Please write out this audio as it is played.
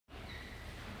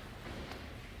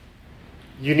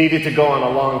You needed to go on a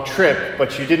long trip,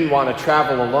 but you didn't want to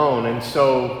travel alone, and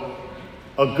so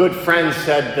a good friend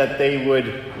said that they would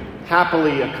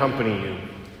happily accompany you.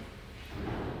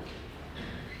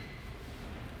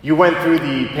 You went through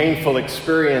the painful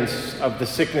experience of the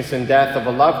sickness and death of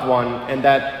a loved one, and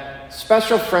that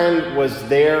special friend was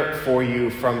there for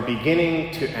you from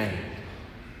beginning to end.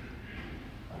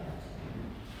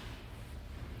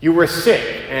 You were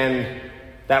sick, and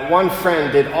that one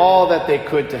friend did all that they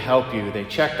could to help you. They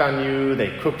checked on you,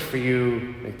 they cooked for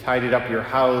you, they tidied up your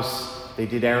house, they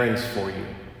did errands for you.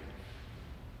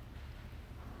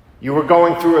 You were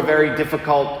going through a very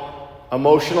difficult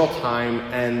emotional time,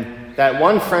 and that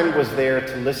one friend was there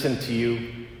to listen to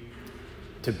you,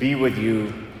 to be with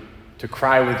you, to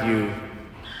cry with you,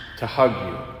 to hug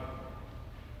you.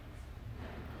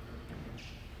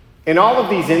 In all of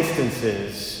these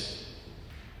instances,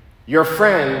 your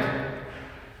friend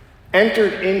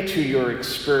entered into your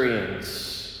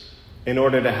experience in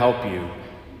order to help you.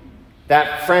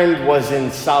 That friend was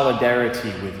in solidarity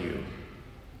with you.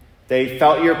 They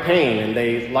felt your pain and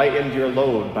they lightened your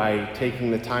load by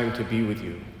taking the time to be with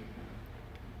you.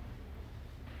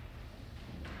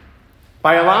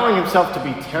 By allowing himself to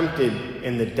be tempted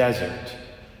in the desert,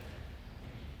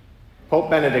 Pope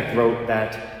Benedict wrote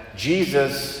that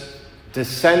Jesus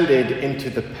descended into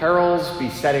the perils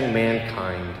besetting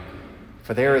mankind,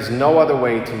 for there is no other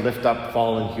way to lift up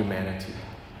fallen humanity.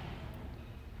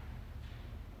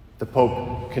 The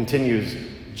Pope continues,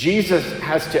 Jesus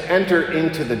has to enter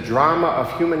into the drama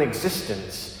of human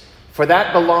existence, for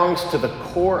that belongs to the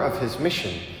core of his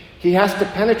mission. He has to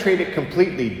penetrate it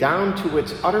completely down to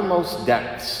its uttermost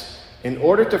depths in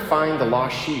order to find the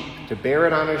lost sheep, to bear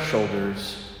it on his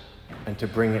shoulders, and to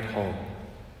bring it home.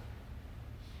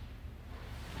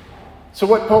 So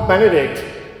what Pope Benedict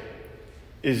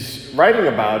is writing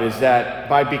about is that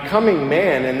by becoming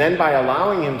man and then by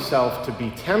allowing himself to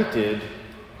be tempted,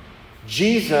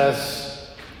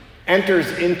 Jesus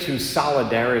enters into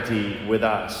solidarity with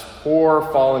us, poor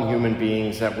fallen human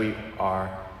beings that we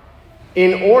are,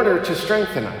 in order to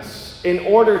strengthen us, in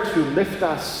order to lift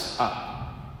us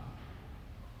up.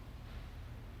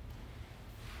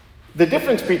 The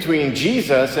difference between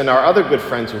Jesus and our other good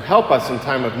friends who help us in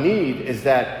time of need is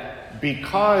that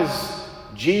because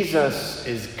Jesus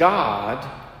is God,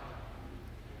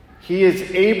 he is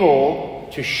able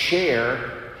to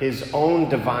share his own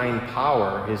divine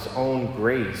power, his own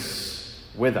grace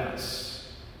with us.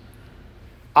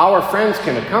 Our friends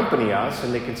can accompany us,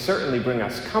 and they can certainly bring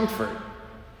us comfort.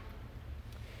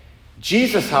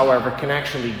 Jesus, however, can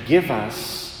actually give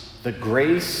us the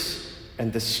grace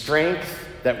and the strength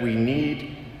that we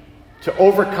need to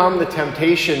overcome the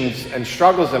temptations and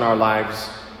struggles in our lives,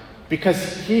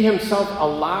 because he himself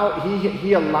allowed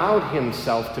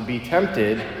himself to be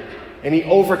tempted, and he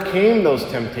overcame those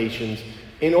temptations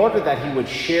in order that he would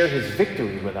share his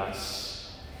victory with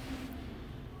us.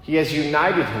 He has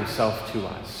united himself to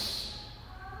us.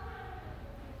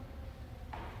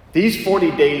 These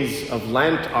 40 days of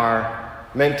Lent are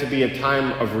meant to be a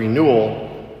time of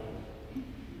renewal,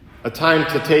 a time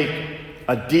to take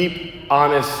a deep,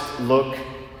 honest look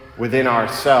within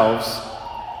ourselves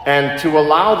and to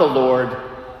allow the Lord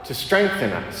to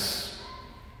strengthen us.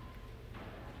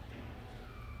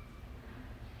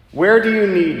 Where do you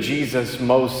need Jesus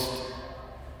most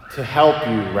to help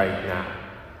you right now?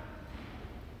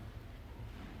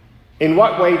 In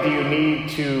what way do you need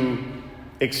to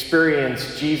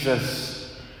experience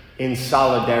Jesus in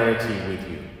solidarity with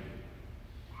you?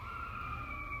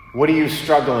 What are you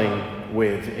struggling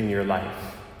with in your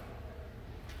life?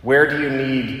 Where do you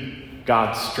need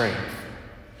God's strength?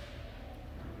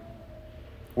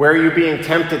 Where are you being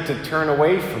tempted to turn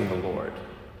away from the Lord?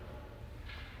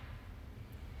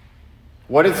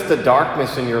 What is the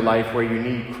darkness in your life where you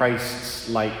need Christ's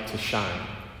light to shine?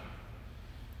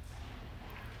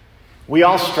 We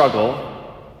all struggle.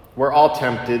 We're all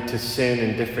tempted to sin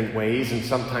in different ways, and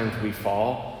sometimes we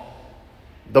fall.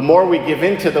 The more we give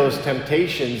in to those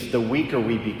temptations, the weaker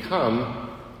we become,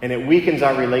 and it weakens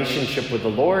our relationship with the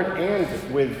Lord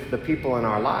and with the people in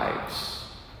our lives.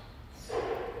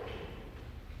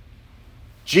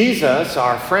 Jesus,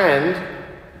 our friend,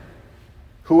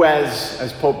 who,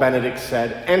 as Pope Benedict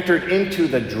said, entered into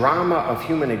the drama of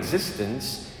human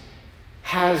existence,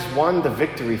 has won the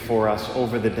victory for us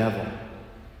over the devil.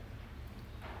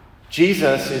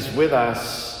 Jesus is with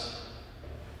us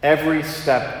every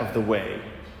step of the way.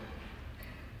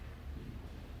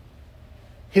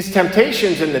 His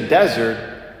temptations in the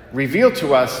desert reveal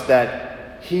to us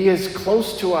that he is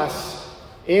close to us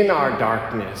in our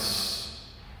darkness,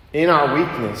 in our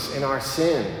weakness, in our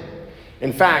sin.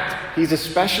 In fact, he's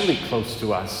especially close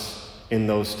to us in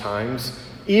those times,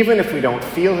 even if we don't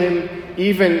feel him,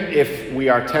 even if we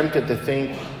are tempted to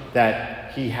think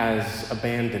that he has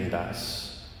abandoned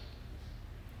us.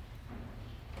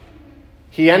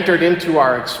 He entered into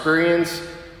our experience.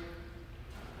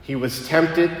 He was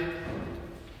tempted.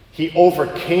 He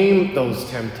overcame those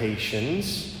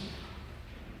temptations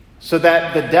so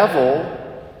that the devil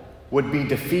would be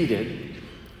defeated,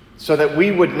 so that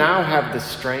we would now have the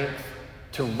strength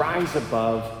to rise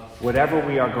above whatever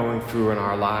we are going through in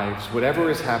our lives, whatever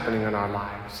is happening in our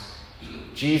lives.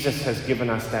 Jesus has given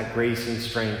us that grace and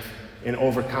strength in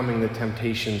overcoming the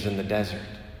temptations in the desert.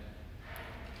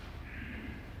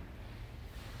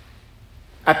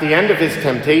 At the end of his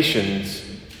temptations,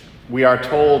 we are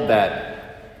told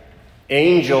that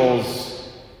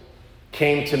angels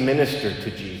came to minister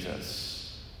to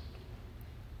Jesus.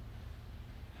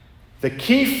 The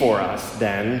key for us,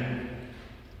 then,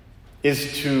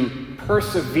 is to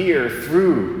persevere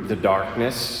through the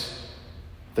darkness,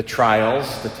 the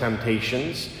trials, the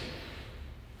temptations.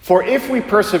 For if we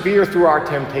persevere through our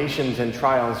temptations and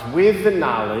trials with the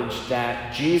knowledge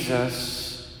that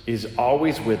Jesus is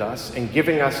always with us and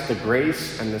giving us the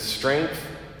grace and the strength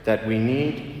that we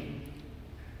need,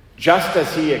 just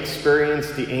as he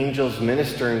experienced the angels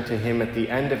ministering to him at the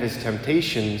end of his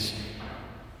temptations,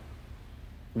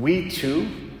 we too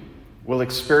will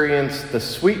experience the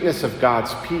sweetness of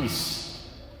God's peace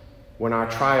when our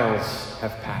trials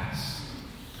have passed.